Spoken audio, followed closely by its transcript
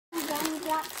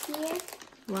gumdrops here.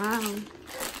 Wow.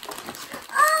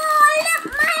 Oh, look,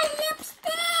 my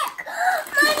lipstick!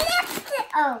 My lipstick!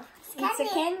 Oh, it's a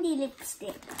candy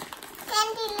lipstick.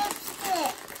 Candy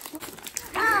lipstick.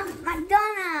 Oh,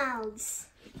 McDonald's.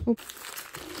 Oh.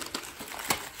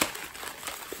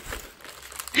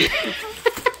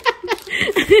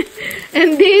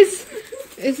 And this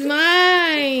is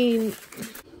mine.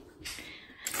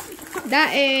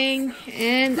 Daeng.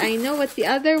 And I know what's the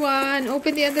other one.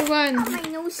 Open the other one. Oh, my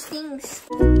nose stings.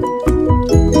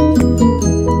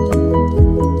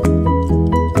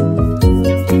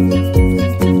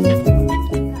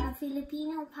 A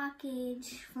Filipino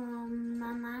package from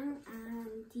Mamang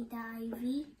and Tita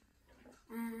Ivy.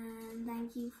 And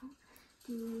thank you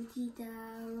to Tita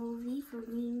Rovi for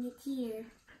bringing it here.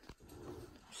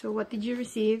 So what did you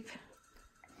receive?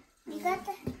 We got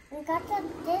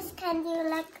this candy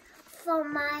like for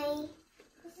my.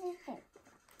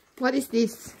 What is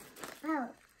this? Oh,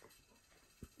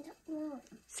 I don't know.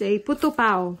 Say puto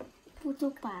pao.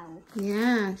 Puto pao.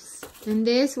 Yes. And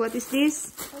this, what is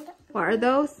this? What are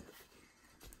those?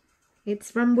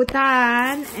 It's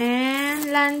rambutan and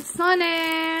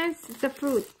lanzones. It's a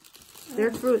fruit.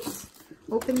 They're fruits.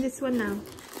 Open this one now.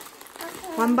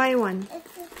 Okay. One by one.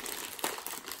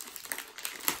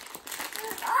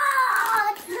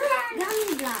 Oh,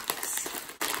 gumdrops.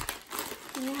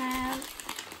 We have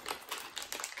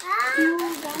 2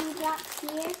 gumdrops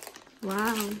here.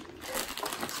 Wow.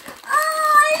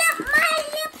 Oh, look, my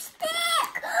lipstick!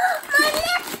 My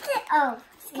lipstick! Oh,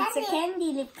 it's a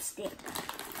candy lipstick.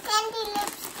 Candy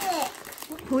lipstick.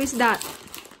 Who is that?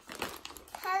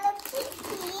 Hello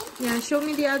Kitty. Yeah, show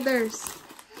me the others.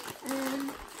 I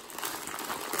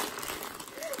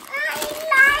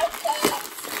like it.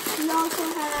 We also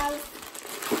have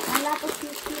a lot of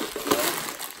biscuits here.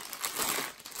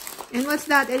 And what's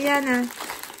that, Eliana?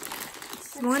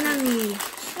 Monami.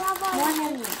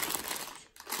 Strawberry.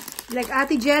 Like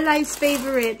Ate Jelai's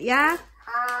favorite, yeah?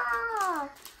 Oh.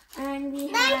 And we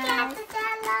have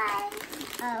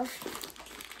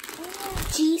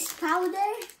cheese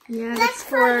powder. Yeah, that's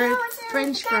for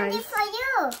French candy fries. for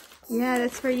you. Yeah,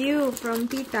 that's for you from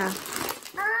Tita.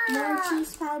 More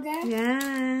cheese powder.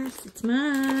 Yes, it's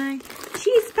mine.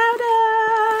 Cheese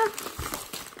powder!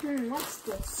 What's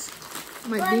this?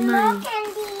 Might be More mine.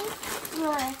 candy.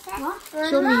 What?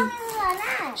 Show me.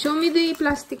 Show me the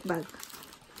plastic bag.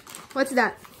 What's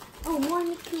that? Oh, more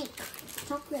cake.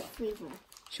 Chocolate flavor.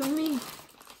 Show me.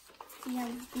 We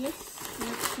have this.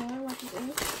 Not sure what it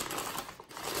is.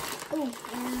 Oh,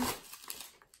 and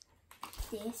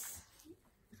this.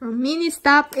 From Mini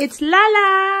Stop, it's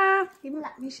Lala!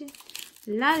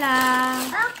 Lala!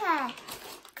 Okay.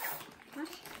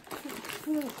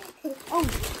 Oh,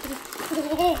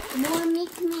 more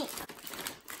Mick.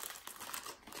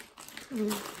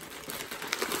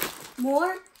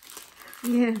 More?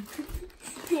 Yeah.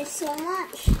 There's so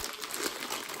much.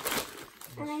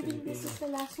 And I think this is the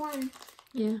last one.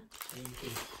 Yeah.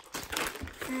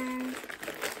 And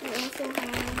we also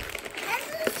have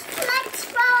like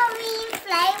strawberry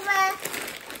flavor.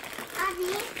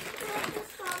 Abby, what's the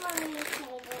strawberry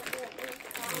flavor?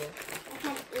 I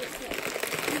can't eat it.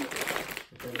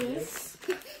 This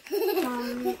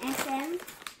from SM.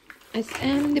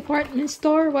 SM department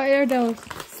store, what are those?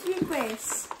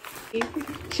 Slippers.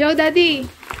 Show Daddy.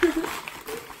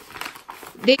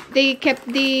 They kept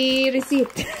the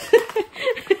receipt. The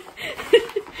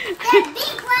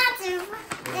big ones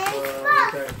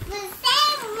are the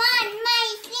same one my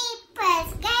slippers.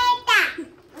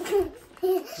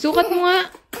 Sukat mo nga.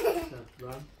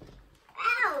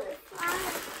 Ow!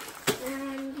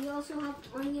 And we also have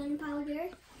onion powder.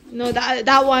 No,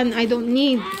 that one I don't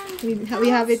need. We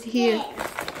have it here.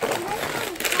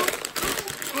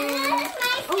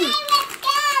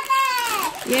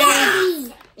 Yeah.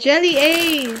 Jelly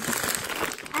Ace.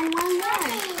 And one more.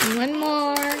 And one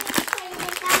more.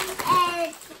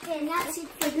 And that's it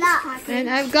for this package. And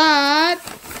I've got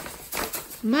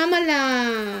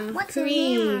Mamala What's in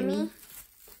here, cream. Mommy?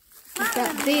 I've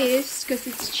got this because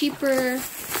it's cheaper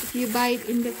if you buy it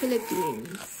in the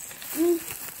Philippines.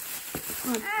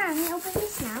 Let me open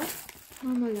this now.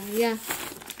 Mamala, yeah.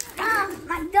 Oh,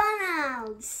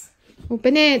 McDonald's.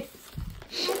 Open it.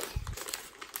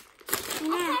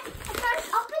 Yeah.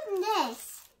 First, open this.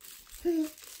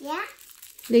 Yeah?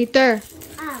 Later.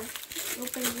 Oh,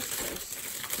 open this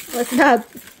first. What's that?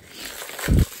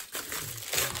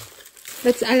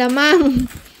 That's alamang.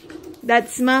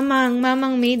 That's mamang.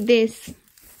 Mamang made this.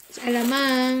 It's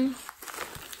alamang.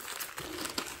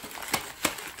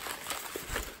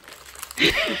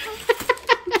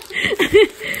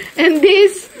 And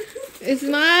this is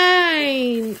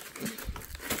mine.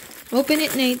 Open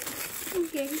it, Nate.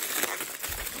 Okay.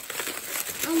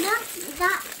 And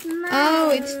that's mine. Oh,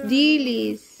 it's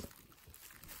Dealies.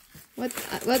 What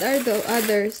are the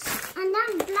others? And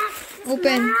then black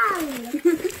Open. smile.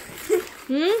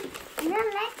 And then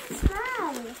black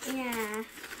smile. Yeah.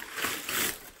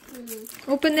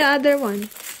 Open the other one.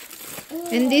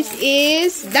 And this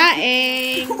is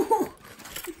Daeng.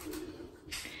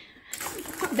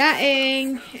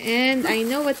 Daeng. And I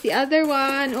know what's the other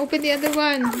one. Open the other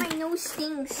one. Oh, my nose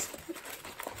stings.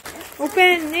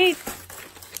 Open, Nate.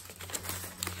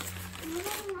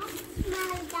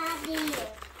 My daddy.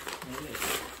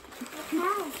 No.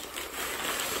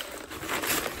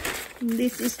 And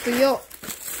this is Tuyo.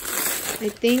 I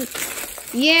think.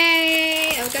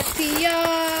 Yay! I've got Tuyo.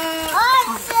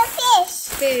 Oh, it's a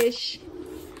fish. Fish.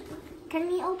 Can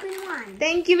we open one?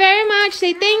 Thank you very much.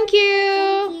 Say thank you.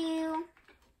 Thank you.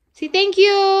 Say thank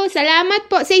you.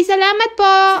 Salamat po. Say salamat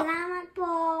po. Salamat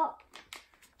po.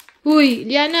 Uy,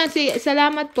 Liana, say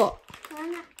salamat po.